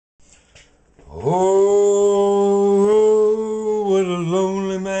Oh, what a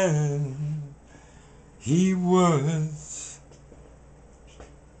lonely man he was.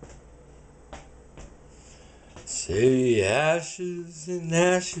 Say ashes and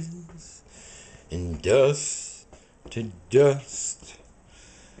ashes and dust to dust.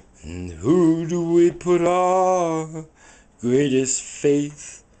 And who do we put our greatest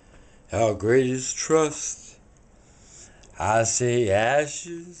faith, our greatest trust? I say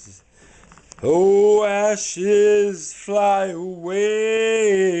ashes, oh ashes, fly away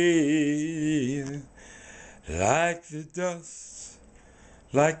like the dust,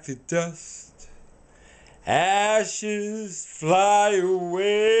 like the dust. Ashes fly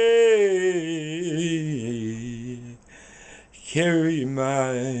away. Carry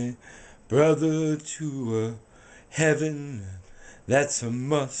my brother to a heaven that's a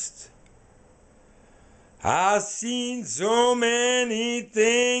must. I've seen so many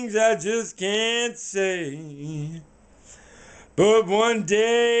things I just can't say. But one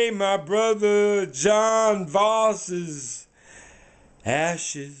day my brother John Voss's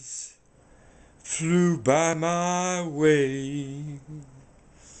ashes flew by my way.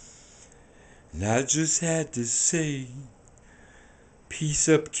 And I just had to say, peace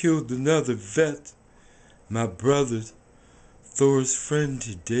up killed another vet, my brother Thor's friend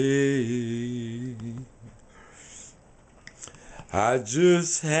today. I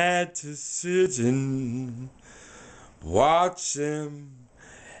just had to sit and watch them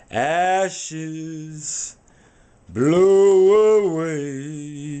ashes blow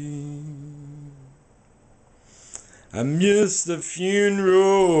away. I missed the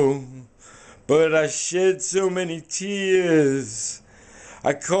funeral, but I shed so many tears.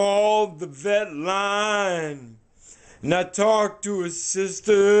 I called the vet line and I talked to his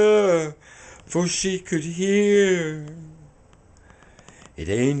sister, for she could hear. It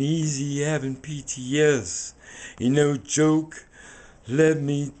ain't easy having PTS, no joke, let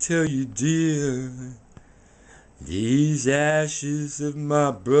me tell you dear. These ashes of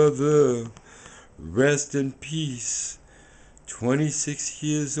my brother, rest in peace, 26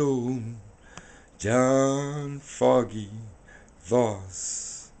 years old, John Froggy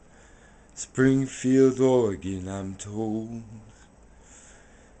Voss, Springfield, Oregon, I'm told.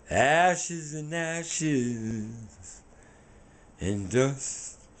 Ashes and ashes and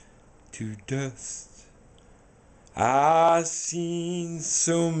dust to dust. I've seen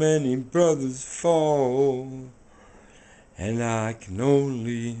so many brothers fall, and I can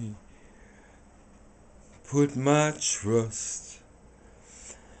only put my trust.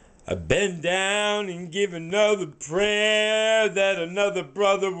 I bend down and give another prayer that another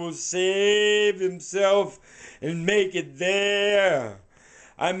brother will save himself and make it there.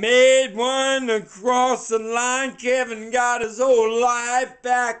 I made one across the line. Kevin got his whole life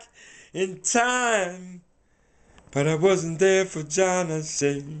back in time. But I wasn't there for John, I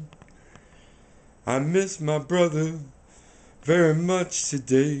say. I miss my brother very much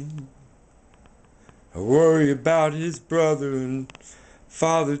today. I worry about his brother and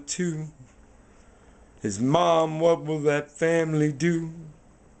father too. His mom, what will that family do?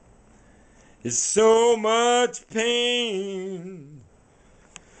 It's so much pain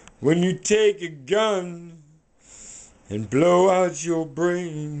when you take a gun and blow out your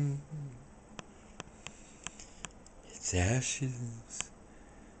brain. It's ashes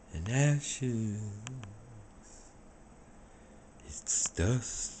and ashes. It's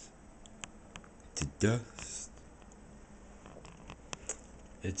dust to dust.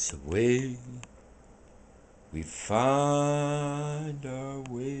 It's a way we find our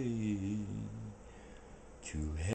way to heaven.